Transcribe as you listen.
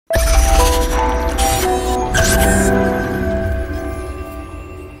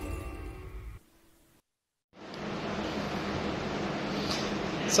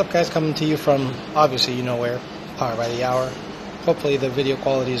up, guys? Coming to you from, obviously, you know where, Power by the Hour. Hopefully the video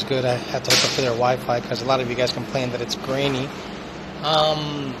quality is good. I had to hook up to their Wi-Fi because a lot of you guys complain that it's grainy.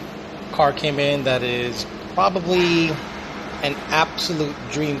 Car came in that is probably an absolute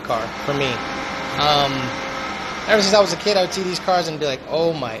dream car for me. Ever since I was a kid, I would see these cars and be like,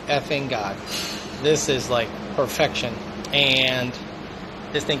 oh my effing god, this is like perfection. And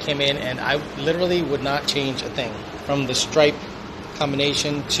this thing came in and I literally would not change a thing. From the stripe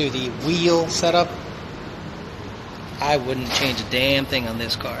combination to the wheel setup, I wouldn't change a damn thing on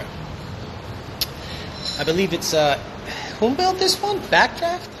this car. I believe it's who built this one?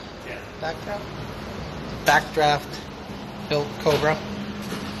 Backdraft? Yeah. Backdraft? Backdraft built Cobra.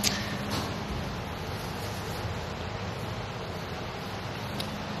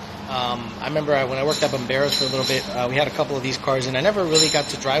 I remember when I worked at Bomberos for a little bit, we had a couple of these cars, and I never really got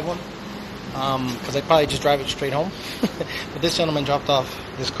to drive one because I'd probably just drive it straight home. But this gentleman dropped off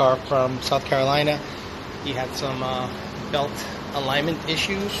this car from South Carolina. He had some belt alignment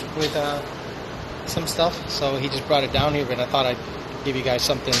issues with some stuff, so he just brought it down here, and I thought I'd give you guys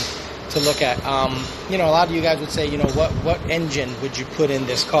something to look at. You know, a lot of you guys would say, you know, what engine would you put in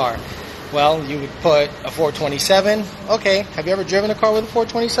this car? Well, you would put a 427. Okay, have you ever driven a car with a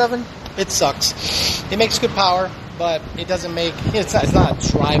 427? It sucks. It makes good power, but it doesn't make, it's not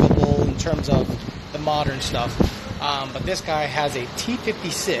drivable in terms of the modern stuff. But this guy has a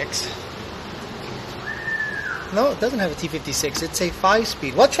T56. No, it doesn't have a T56. It's a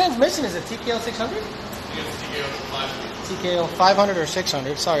 5-speed. What transmission is it? TKO 600? TKO 500. TKO 500 or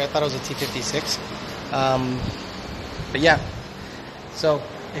 600. Sorry, I thought it was a T56. But yeah. So,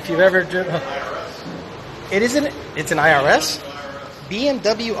 if you've ever driven... It isn't... It's an IRS?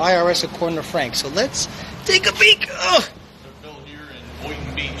 BMW IRS according to Frank. So let's take a peek. Oh. They're built here in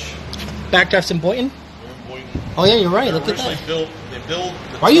Boynton Beach. Backdrafts in Boynton? They're in Boynton. Oh yeah, you're right. They're look at that. They build the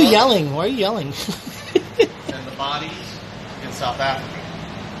Why are you yelling? Why are you yelling? And the bodies in South Africa.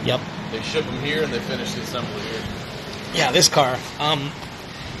 Yep. They ship them here and they finish the assembly here. Yeah, this car.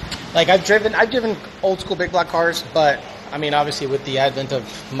 Like I've driven old school big block cars, but I mean, obviously with the advent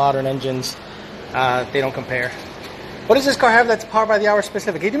of modern engines, they don't compare. What does this car have that's Power by the Hour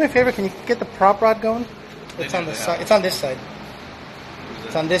specific? Can you do me a favor? Can you get the prop rod going? It's on this side. It's on this side.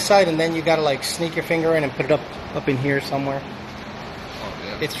 It's on this side, and then you gotta like sneak your finger in and put it up in here somewhere. Oh,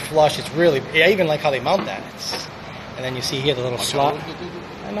 yeah. It's flush. It's really. I even like how they mount that. And then you see here the little slot.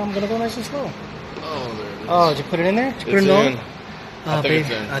 I know I'm gonna go nice and slow. Oh, there it is. Oh, did you put it in there? Did you put it in? I think it's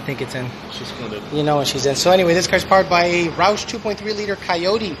in. I think it's in. She's squinted. You know when she's in. So anyway, this car's powered by a Roush 2.3 liter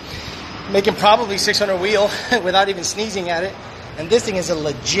Coyote, making probably 600 wheel without even sneezing at it. And this thing is a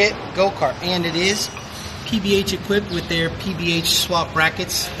legit go-kart, and it is PBH equipped with their PBH swap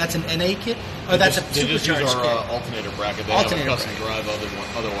brackets. That's an NA kit. Oh, that's a They just use supercharged our kit. alternator bracket. They Alternator have a custom drive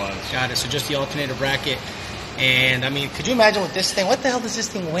otherwise. Got it. So just the alternator bracket. And I mean, could you imagine with this thing? What the hell does this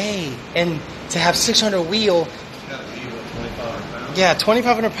thing weigh? And to have 600 wheel. Yeah,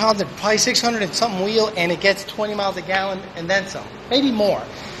 2,500 pounds and probably 600 and something wheel, and it gets 20 miles a gallon and then some, maybe more.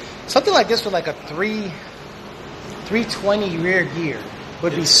 Something like this with like a 320 rear gear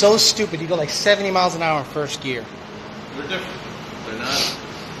would be so stupid. You go like 70 miles an hour in first gear. They're different. They're not.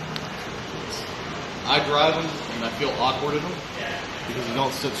 I drive them and I feel awkward in them because you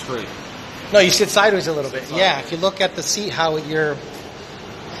don't sit straight. No, you sit sideways a little bit. Yeah, if you look at the seat,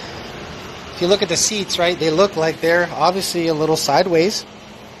 if you look at the seats, right, they look like they're obviously a little sideways.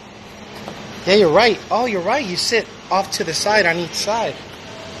 Yeah, you're right. Oh, you're right. You sit off to the side on each side.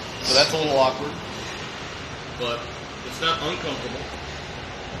 So that's a little awkward, but it's not uncomfortable.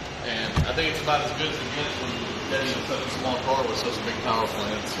 And I think it's about as good as it gets when you get in such a small car with such a big power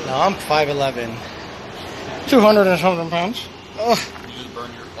plant. So. No, I'm 5'11", 200 and something pounds. Oh. You just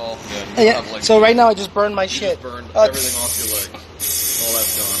burn your Yeah. Like so right now I just burned my shit. Just burned everything off your leg. All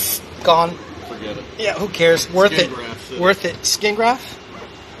that's gone. Gone. Forget it. Yeah, who cares? Worth Skin it. graft, Worth it. Skin graft.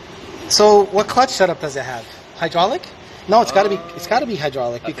 So what clutch setup does it have? Hydraulic? No, it's got to be. It's got to be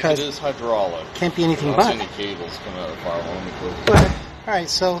hydraulic because it is hydraulic. Can't be anything but. but. I don't see any cables coming out of the firewall. Let me close it. Go ahead. All right,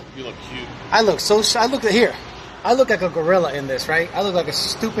 so you look cute. I look so. I look here. I look like a gorilla in this, right? I look like a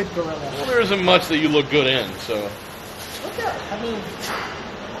stupid gorilla. Well, there isn't much that you look good in, so. Look at. I mean,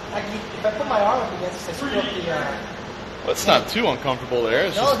 if I put my arm up against this, I screw up the. Well, it's not too uncomfortable there.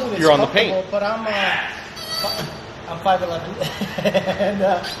 It's No, just dude, it's you're on the paint. But I'm 5'11", and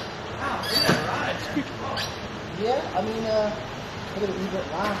wow, yeah, I mean, look at the Uber.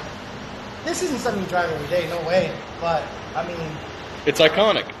 Wow, this isn't something you drive every day, no way. But I mean, it's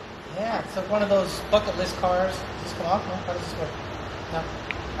iconic. Yeah, it's like one of those bucket list cars. Does this come off? No? How does this work? No,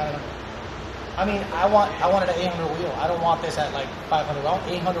 I don't know. I mean, I wanted an 800 wheel. I don't want this at like 500.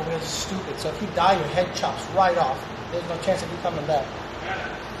 800 wheels is stupid. So if you die, your head chops right off. There's no chance of you coming back.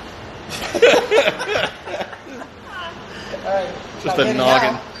 All right. Just a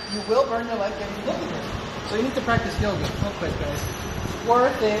noggin. You will burn your life getting look at this. So you need to practice yoga real quick, guys.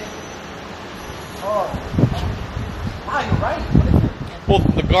 Worth it. Oh. Ah, you're right. Well,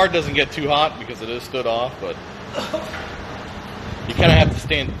 the guard doesn't get too hot because it is stood off, but you kind of have to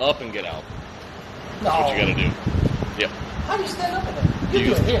stand up and get out. That's what you got to do. Yep. How do you stand up in there? You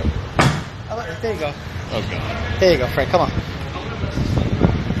do it here. There you go. Oh, God. There you go, Frank. Come on.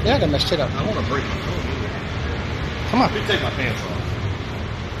 Yeah, I got to mess shit up. I want to break my phone either. Come on. Let me take my pants off.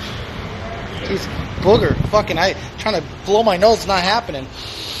 Jeez, booger. Fucking, trying to blow my nose. It's not happening.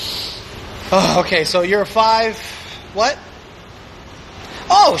 Oh, okay, so you're a 5. What?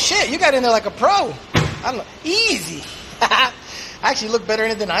 Oh, shit. You got in there like a pro. I don't know. Easy. I actually look better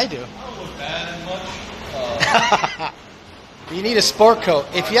in it than I do. I don't look bad as much. You need a sport coat.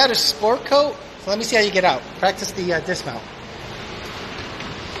 If you had a sport coat, so let me see how you get out. Practice the dismount.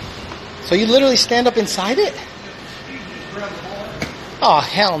 So you literally stand up inside it? Oh,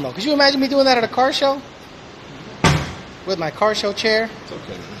 hell no. Could you imagine me doing that at a car show? With my car show chair? It's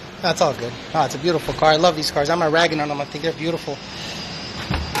okay. That's all good. Oh, it's a beautiful car. I love these cars. I'm not ragging on them. I think they're beautiful.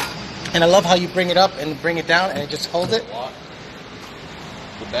 And I love how you bring it up and bring it down and it just holds it.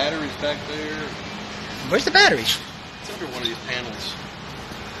 The battery's back there. Where's the batteries? It's under one of these panels.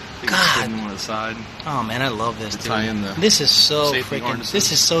 God. On the side. Oh man, I love this. Dude. Tie in the this is so safety freaking. harnesses.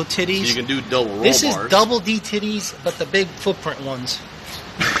 This is so titties. So you can do double roll This bars. is double D titties, but the big footprint ones.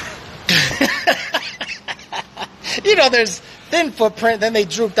 You know, there's thin footprint, then they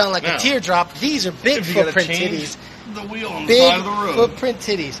droop down like a teardrop. These are big footprint titties. The wheel on the Big side of the road. footprint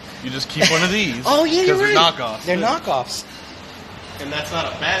titties. You just keep one of these. Oh yeah, you're right. They're knockoffs. They're knockoffs. And that's not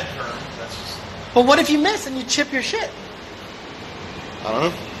a bad term. That's just. But what if you miss and you chip your shit? I don't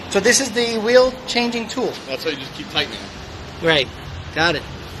know. So this is the wheel changing tool. That's how you just keep tightening. Right. Got it.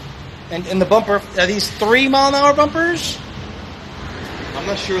 And the bumper, are these 3-mile-an-hour bumpers? I'm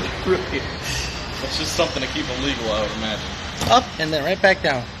not sure they're really. That's just something to keep them legal, I would imagine. Up and then right back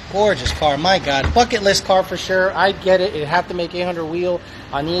down. Gorgeous car. My God. Bucket list car for sure. I get it. It'd have to make 800 wheel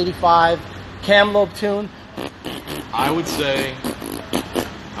on the 85. Cam lobe tune. I would say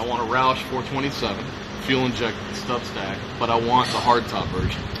I want a Roush 427 fuel injected stub stack, but I want the hardtop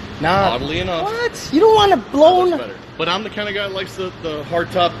version. Nah. Oddly enough. What? You don't want to blow? Better. But I'm the kind of guy that likes the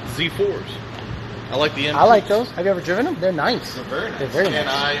hardtop Z4s. I like the M2s. I like those. Have you ever driven them? They're nice. They're very nice. They're very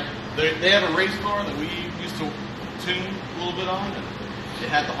nice. And they have a race car that we used to tune a little bit on. And it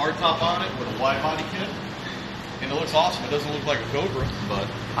had the hardtop on it with a wide body kit. And it looks awesome. It doesn't look like a Cobra, but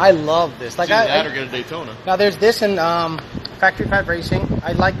I love this. Like that or get a Daytona. Now there's this in Factory 5 Racing.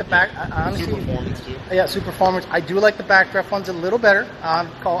 I like the back. Honestly, Super Performance too. Yeah, Super Performance. I do like the backdraft ones a little better. I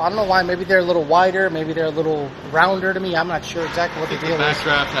don't know why. Maybe they're a little wider. Maybe they're a little rounder to me. I'm not sure exactly what the deal is. The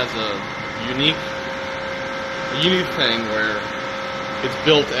backdraft has a unique thing where it's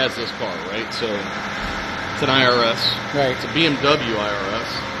built as this car, right? So it's an IRS. Right. It's a BMW IRS.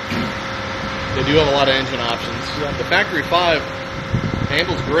 They do have a lot of engine options. Yeah. The Factory 5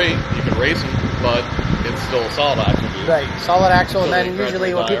 handles great. You can race them, but it's still a solid axle. Right, solid axle, So and then they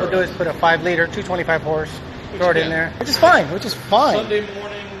usually what people IRS. do is put a 5-liter, 225 horse, throw it in there, which is fine. Sunday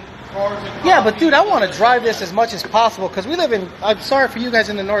morning cars and Yeah, but dude, I want to drive this as much as possible because we live in. I'm sorry for you guys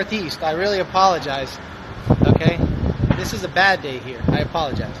in the Northeast. I really apologize. Okay, this is a bad day here. I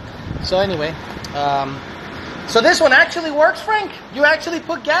apologize. So anyway, so this one actually works, Frank. You actually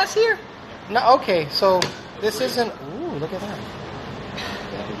put gas here? No. Okay, so this isn't. Ooh, look at that.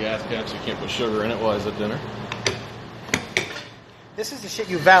 Got the gas cap so you can't put sugar in it while it's at dinner. This is the shit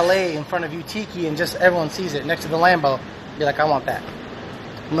you valet in front of you, Tiki, and just everyone sees it next to the Lambo. Be like, I want that.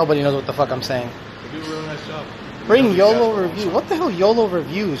 Nobody knows what the fuck I'm saying. They do a really nice job. Bring YOLO review. What the hell YOLO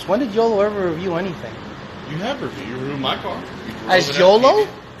reviews? When did YOLO ever review anything? You have reviewed. You reviewed my car. As YOLO?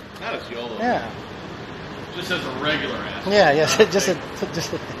 Not as YOLO. Yeah. Just as a regular ass. Yeah, yes. Just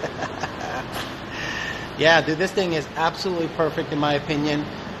yeah, dude, this thing is absolutely perfect in my opinion.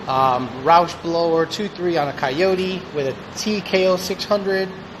 Roush blower 2.3 on a Coyote with a TKO 600.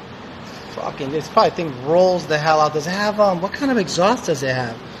 Fucking, this probably thing rolls the hell out. Does it have what kind of exhaust does it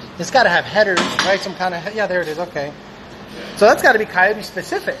have? It's got to have headers, right? Some kind of yeah. There it is. Okay, so that's got to be Coyote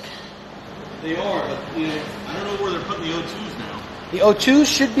specific. They are, but I don't know where they're putting the O2s now. The O2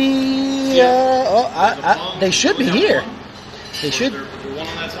 should be. They should be here. They should.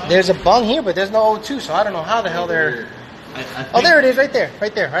 There's a bung here, but there's no O2, so I don't know how the hell they're. Oh, there it is, right there,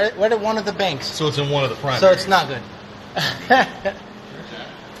 right at one of the banks. So it's in one of the primaries. So it's not good.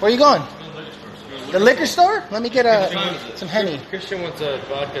 Where are you going? The liquor store? Let me get some Henny. Christian wants a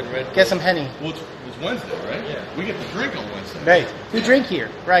vodka and Red Bull. Get some Henny. Well, it's Wednesday, right? Yeah. We get to drink on Wednesday. Right. We drink here.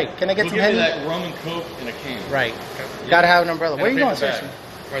 Right. Can I get some Give me Henny? that rum and Coke in a can. Right. Okay. Gotta have an umbrella. And Where a are you going, paper bag.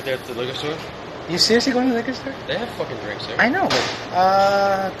 seriously? Right there at the liquor store. You seriously going to the liquor store? They have fucking drinks there. I know.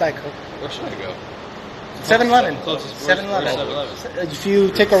 Diet Coke. Where should I go? 7-Eleven. Closest. 7-Eleven. 7-Eleven. If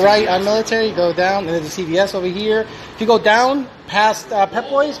you take a right on Military, go down, and there's a CVS over here. If you go down past Pep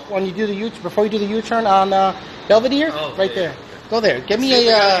Boys, when you do the before you do the U-turn on Belvedere, Oh, right yeah. there. Go there. Give me See if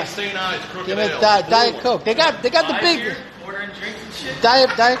they got a any St. Ives give Crooked me a Ale. Diet Coke. They got the big Ordering drinks and shit.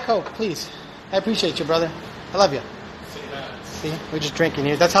 Diet Coke, please. I appreciate you, brother. I love you. St. Ives. See, we're just drinking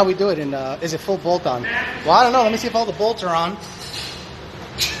here. That's how we do it. And is it full bolt on? Well, I don't know. Let me see if all the bolts are on.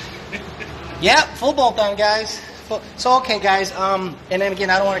 Yeah, full bolt on, guys. So okay, guys. And then again,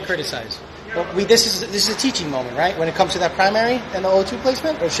 I don't want to criticize. But this is a teaching moment, right? When it comes to that primary and the O2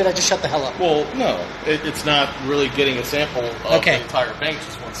 placement, or should I just shut the hell up? Well, no. It's not really getting a sample of Okay. the entire bank,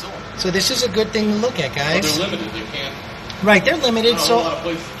 just one cylinder. So this is a good thing to look at, But guys. they're limited. They can't. Right, they're limited. Not a So lot of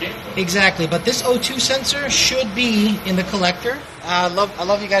places can't. exactly, but this O2 sensor should be in the collector. I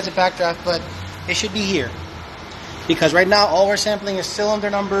love you guys at Backdraft, but it should be here. Because right now all we're sampling is cylinder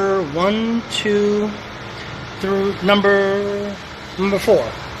number 1, 2, through number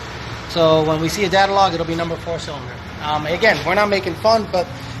 4. So when we see a data log, it'll be number 4 cylinder. Again, we're not making fun, but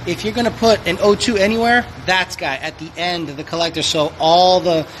if you're gonna put an O2 anywhere, that's guy at the end of the collector. So all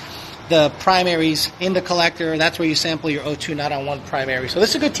the primaries in the collector, that's where you sample your O2, not on one primary. So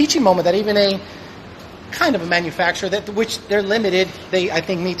this is a good teaching moment that even a kind of a manufacturer which they're limited, they I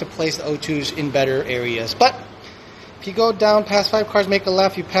think need to place the O2s in better areas. But if you go down past 5 cars, make a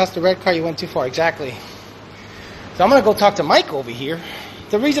left, you pass the red car, you went too far. Exactly. So I'm gonna go talk to Mike over here.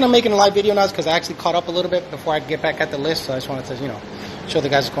 The reason I'm making a live video now is because I actually caught up a little bit before I get back at the list. So I just wanted to, show the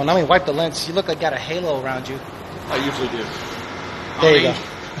guys what's going on. Let me wipe the lens. You look like you got a halo around you. I usually do. There you go.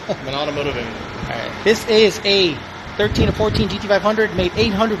 I'm an automotive engineer. Alright. This is a 13 to 14 GT500, made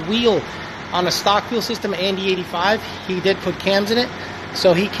 800 wheel on a stock fuel system and the 85. He did put cams in it.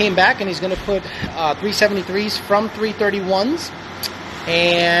 So he came back and he's going to put 373s from 331s.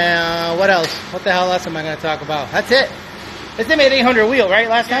 And what else? What the hell else am I going to talk about? That's it. This thing made 800 wheel, right,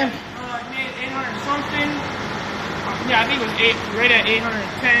 last time? It made 800 something. Yeah, I think it was right at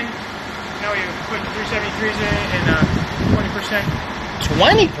 810. Now we put 373s in and 20%.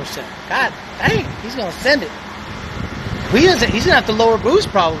 20%. God dang, he's going to send it. He's going to have to lower boost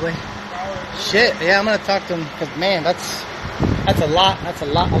probably. Shit, yeah, I'm going to talk to him because, man, that's a lot. That's a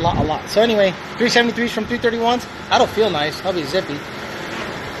lot. So anyway, 373s from 331s. That'll feel nice. That'll be zippy.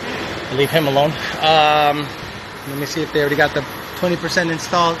 Leave him alone. Let me see if they already got the 20%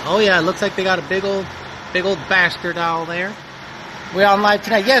 installed. Oh yeah, it looks like they got a big old bastard out there. We're on live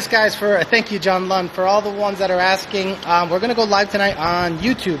tonight. Yes, guys, thank you, John Lund, for all the ones that are asking. We're gonna go live tonight on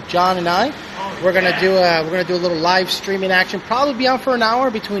YouTube. John and I, we're gonna do a little live streaming action. Probably be on for an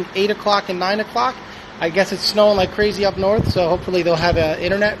hour between 8 o'clock and 9 o'clock. I guess it's snowing like crazy up north, so hopefully they'll have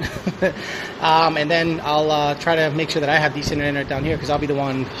internet. And then I'll try to make sure that I have decent internet down here because I'll be the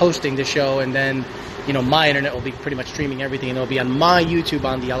one hosting the show, and then my internet will be pretty much streaming everything, and it'll be on my YouTube,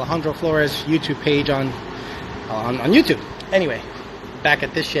 on the Alejandro Flores YouTube page on YouTube. Anyway, back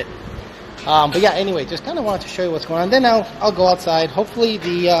at this shit. But yeah, anyway, just kind of wanted to show you what's going on. Then I'll go outside. Hopefully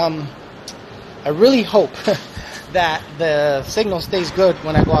I really hope that the signal stays good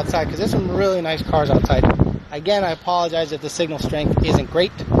when I go outside because there's some really nice cars outside. Again, I apologize if the signal strength isn't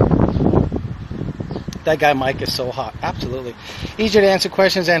great. That guy Mike is so hot. Absolutely. Easier to answer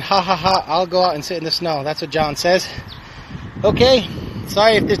questions and I'll go out and sit in the snow. That's what John says. Okay.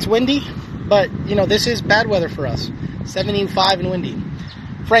 Sorry if it's windy, but this is bad weather for us. 17.5 and windy.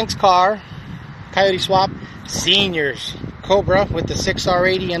 Frank's car, Coyote swap, seniors. Cobra with the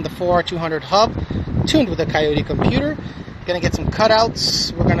 6R80 and the 4R200 hub, tuned with a Coyote computer. Gonna get some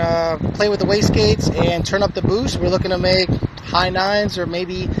cutouts. We're gonna play with the wastegates and turn up the boost. We're looking to make high 9s or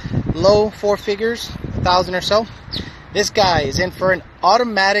maybe low 4 figures, 1,000 or so. This guy is in for an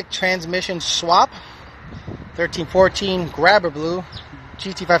automatic transmission swap. 1314 Grabber Blue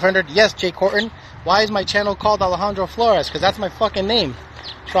GT500. Yes, Jay Corton. Why is my channel called Alejandro Flores? Because that's my fucking name.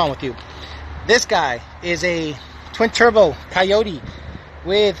 What's wrong with you? This guy is a twin turbo Coyote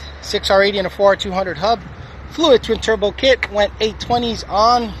with 6R80 and a 4R200 hub. Fluid twin turbo kit. Went 820s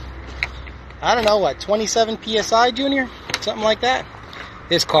on, I don't know what, 27 PSI, Junior? Something like that.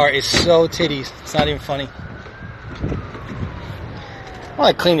 This car is so titties. It's not even funny. I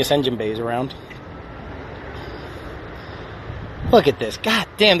want to clean this engine bays around. Look at this. God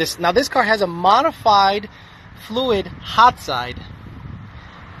damn this. Now this car has a modified fluid hot side.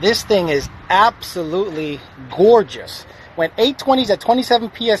 This thing is absolutely gorgeous. Went 820s at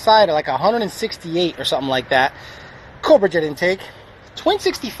 27 psi to like 168 or something like that. Cobra jet intake. Twin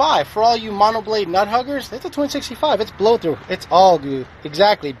 65 for all you monoblade nut huggers. It's a twin 65. It's blow through. It's all good.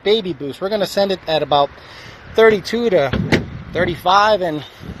 Exactly. Baby boost. We're going to send it at about 32 to 35, and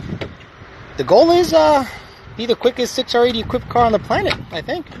the goal is be the quickest 6R80 equipped car on the planet, I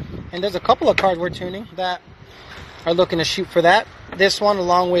think. And there's a couple of cars we're tuning that are looking to shoot for that. This one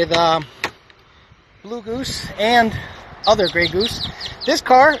along with Blue Goose and other Grey Goose. This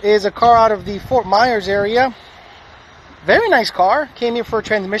car is a car out of the Fort Myers area. Very nice car. Came here for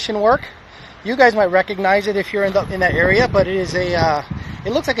transmission work. You guys might recognize it if you're in that area, but it is a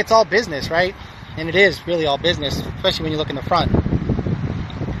it looks like it's all business, right? And it is really all business, especially when you look in the front.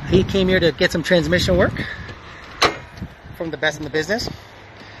 He came here to get some transmission work from the best in the business.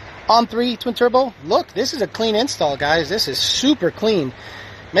 On 3 twin turbo. Look, this is a clean install, guys. This is super clean.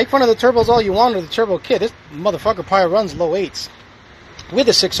 Make fun of the turbos all you want or the turbo kit. This motherfucker probably runs low 8s. With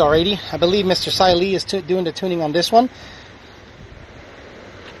a 6R80. I believe Mr. Sai Lee is doing the tuning on this one.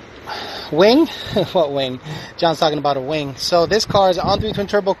 Wing? What wing? John's talking about a wing. So this car is an on-3 twin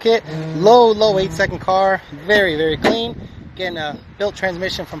turbo kit. Low 8-second car. Very, very clean. Getting a built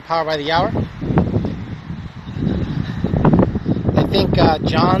transmission from Power by the Hour. I think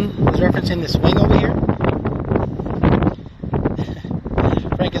John was referencing this wing over here.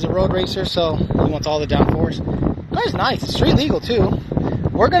 Frank is a road racer, so he wants all the downforce. Car's nice. It's street legal too.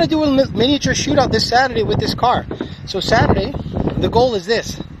 We're going to do a miniature shootout this Saturday with this car. So Saturday, the goal is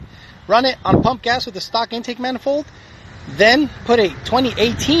this. Run it on pump gas with the stock intake manifold. Then put a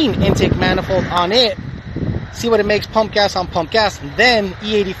 2018 intake manifold on it. See what it makes pump gas on pump gas. And then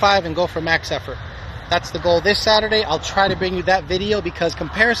E85 and go for max effort. That's the goal this Saturday. I'll try to bring you that video because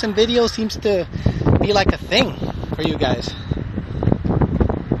comparison video seems to be like a thing for you guys.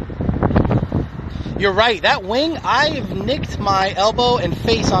 You're right, that wing, I've nicked my elbow and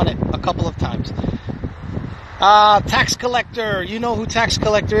face on it a couple of times. Tax Collector, you know who Tax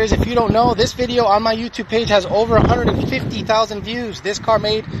Collector is. If you don't know, this video on my YouTube page has over 150,000 views. This car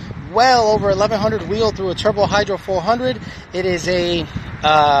made well over 1,100 wheel through a Turbo Hydro 400. It is a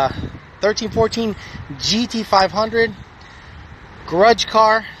 1314 GT500 grudge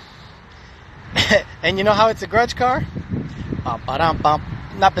car. And you know how it's a grudge car?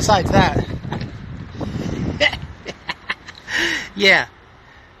 Not besides that. Yeah,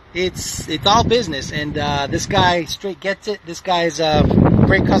 it's all business, and this guy straight gets it. This guy's a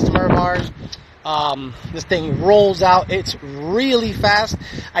great customer of ours. This thing rolls out. It's really fast.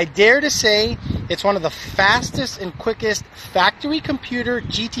 I dare to say it's one of the fastest and quickest factory computer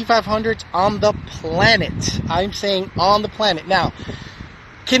GT500s on the planet. I'm saying on the planet. Now,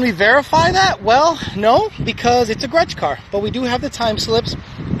 can we verify that? Well, no, because it's a grudge car. But we do have the time slips,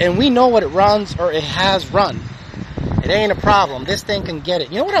 and we know what it runs or it has run. It ain't a problem. This thing can get it.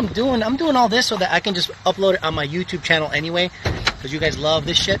 You know what I'm doing? I'm doing all this so that I can just upload it on my YouTube channel anyway, because you guys love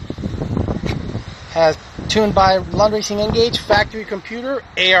this shit. Has tuned by Lund Racing Engage, factory computer,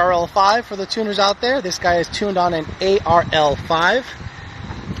 ARL5 for the tuners out there. This guy is tuned on an ARL5.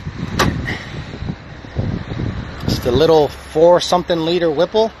 Just a little 4-something liter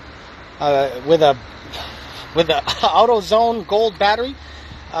Whipple with a AutoZone gold battery.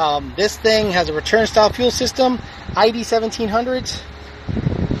 This thing has a return style fuel system, ID 1700s.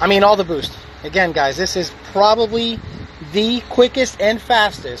 I mean, all the boost. Again, guys, this is probably the quickest and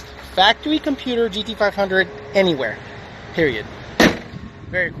fastest factory computer GT500 anywhere. Period.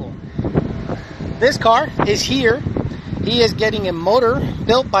 Very cool. This car is here. He is getting a motor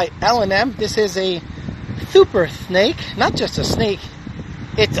built by L&M. This is a super snake, not just a snake.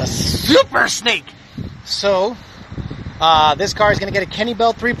 It's a super snake. So this car is going to get a Kenny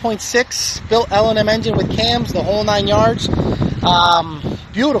Bell 3.6 built L&M engine with cams, the whole 9 yards.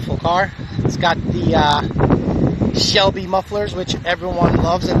 Beautiful car. It's got the Shelby mufflers, which everyone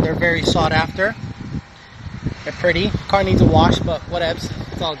loves and they're very sought after. They're pretty. Car needs a wash, but whatevs.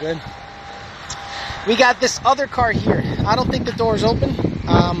 It's all good. We got this other car here. I don't think the door is open.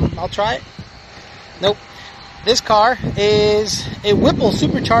 I'll try it. Nope. This car is a Whipple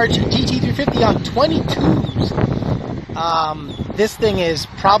supercharged GT350 on 22s. This thing is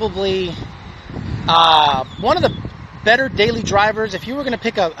probably one of the better daily drivers. If you were going to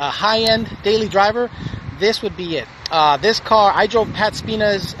pick a high-end daily driver, this would be it. This car, I drove Pat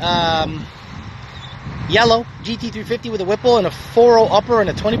Spina's yellow GT350 with a Whipple and a 4.0 upper and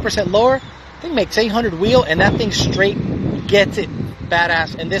a 20% lower. I think makes 800 wheel, and that thing straight gets it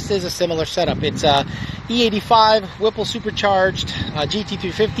badass. And this is a similar setup. It's E85 Whipple supercharged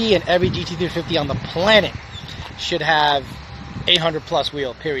GT350, and every GT350 on the planet should have 800 plus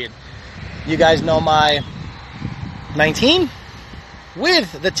wheel, period. You guys know my 19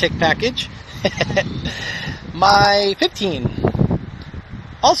 with the tick package. My 15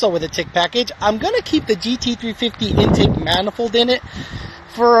 also with a tick package. I'm going to keep the GT350 intake manifold in it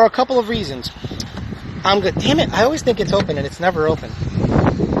for a couple of reasons. I'm good. Damn it, I always think it's open and it's never open.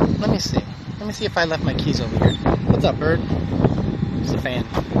 Let me see. Let me see if I left my keys over here. What's up, bird? It's a fan.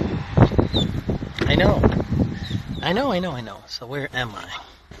 I know. So where am I?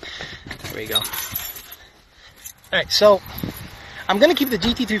 There we go. Alright, so I'm going to keep the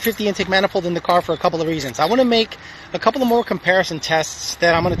GT350 intake manifold in the car for a couple of reasons. I want to make a couple of more comparison tests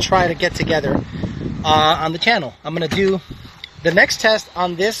that I'm going to try to get together on the channel. I'm going to do the next test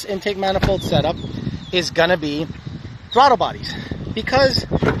on this intake manifold setup is going to be throttle bodies, because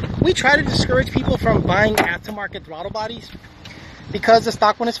we try to discourage people from buying aftermarket throttle bodies because the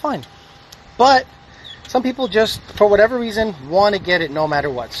stock one is fine. But some people just, for whatever reason, want to get it no matter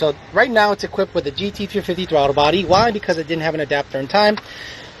what. So right now it's equipped with a GT350 throttle body. Why? Because it didn't have an adapter in time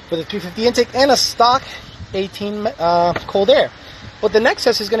for the 350 intake and a stock 18 cold air. But the next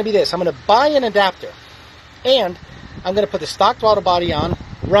test is going to be this. I'm going to buy an adapter and I'm going to put the stock throttle body on,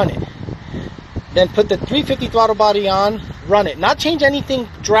 run it. Then put the 350 throttle body on, run it. Not change anything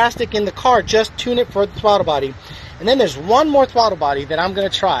drastic in the car, just tune it for the throttle body. And then there's one more throttle body that I'm going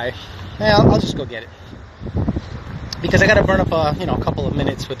to try. I'll just go get it, because I got to burn up a couple of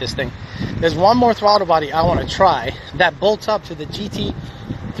minutes with this thing. There's one more throttle body I want to try that bolts up to the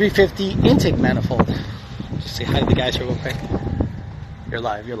GT350 intake manifold. Just say hi to the guys here real quick. You're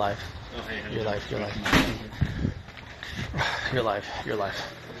live. You're live. Oh, hey, You're live. You're live. You're live. You're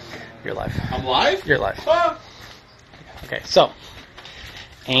live. You're live. I'm live? You're live. Ah. Okay, so,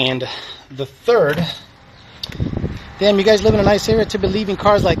 and the third. Damn, you guys live in a nice area to be leaving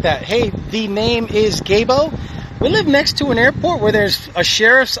cars like that. Hey, the name is Gabo. We live next to an airport where there's a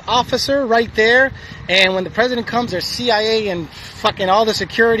sheriff's officer right there. And when the president comes, there's CIA and fucking all the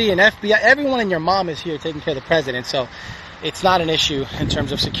security and FBI. Everyone and your mom is here taking care of the president. So it's not an issue in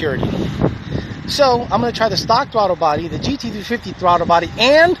terms of security. So I'm going to try the stock throttle body, the GT350 throttle body,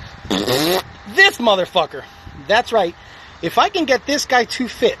 and this motherfucker. That's right. If I can get this guy to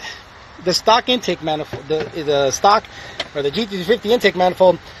fit the stock intake manifold, the stock or the GT350 intake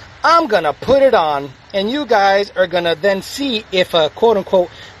manifold, I'm gonna put it on, and you guys are gonna then see if a quote-unquote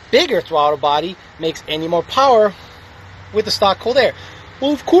bigger throttle body makes any more power with the stock cold air.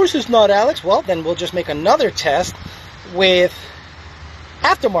 Well, of course it's not, Alex. Well, then we'll just make another test with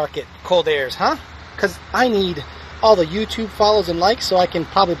aftermarket cold airs, huh? Because I need all the YouTube follows and likes so I can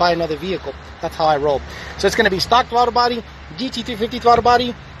probably buy another vehicle. That's how I roll. So it's gonna be stock throttle body, GT350 throttle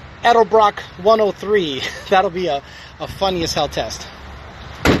body, Edelbrock 103. That'll be a funny as hell test.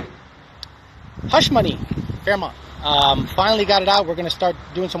 Hush Money, Fairmont. Finally got it out. We're going to start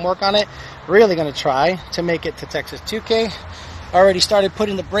doing some work on it. Really going to try to make it to Texas 2K. Already started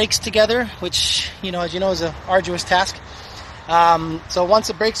putting the brakes together, which, as you know, is an arduous task. So once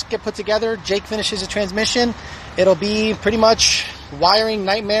the brakes get put together, Jake finishes the transmission. It'll be pretty much wiring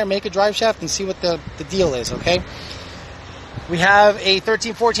nightmare, make a drive shaft, and see what the deal is, okay? We have a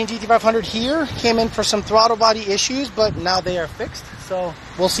 1314 GT500 here. Came in for some throttle body issues, but now they are fixed. So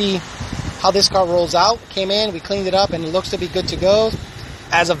we'll see how this car rolls out. Came in, we cleaned it up, and it looks to be good to go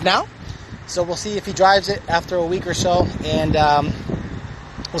as of now. So we'll see if he drives it after a week or so, and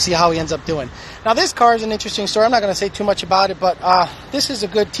we'll see how he ends up doing. Now this car is an interesting story. I'm not going to say too much about it, but this is a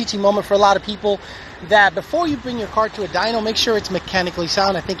good teaching moment for a lot of people, that before you bring your car to a dyno, make sure it's mechanically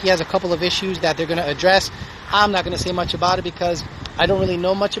sound. I think he has a couple of issues that they're going to address. I'm not going to say much about it because I don't really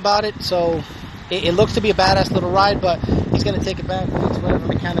know much about it. So it looks to be a badass little ride, but he's going to take it back, fix whatever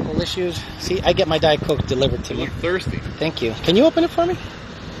mechanical issues. See, I get my Diet Coke delivered to me. You look thirsty. Thank you. Can you open it for me?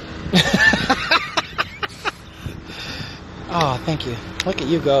 Oh, thank you. Look at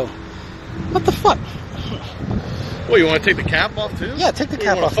you go. What the fuck? Well, you want to take the cap off too? Yeah, take the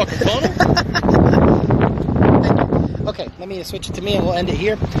cap off. Fucking funnel? Okay, let me switch it to me and we'll end it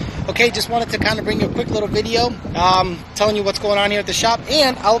here. Okay, just wanted to kind of bring you a quick little video telling you what's going on here at the shop,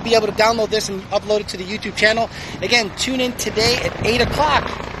 and I'll be able to download this and upload it to the YouTube channel. Again, tune in today at 8 o'clock.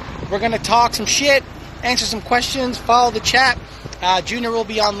 We're going to talk some shit, answer some questions, follow the chat. Junior will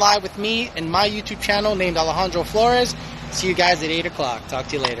be on live with me and my YouTube channel named Alejandro Flores. See you guys at 8 o'clock. Talk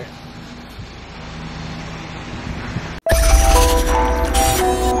to you later.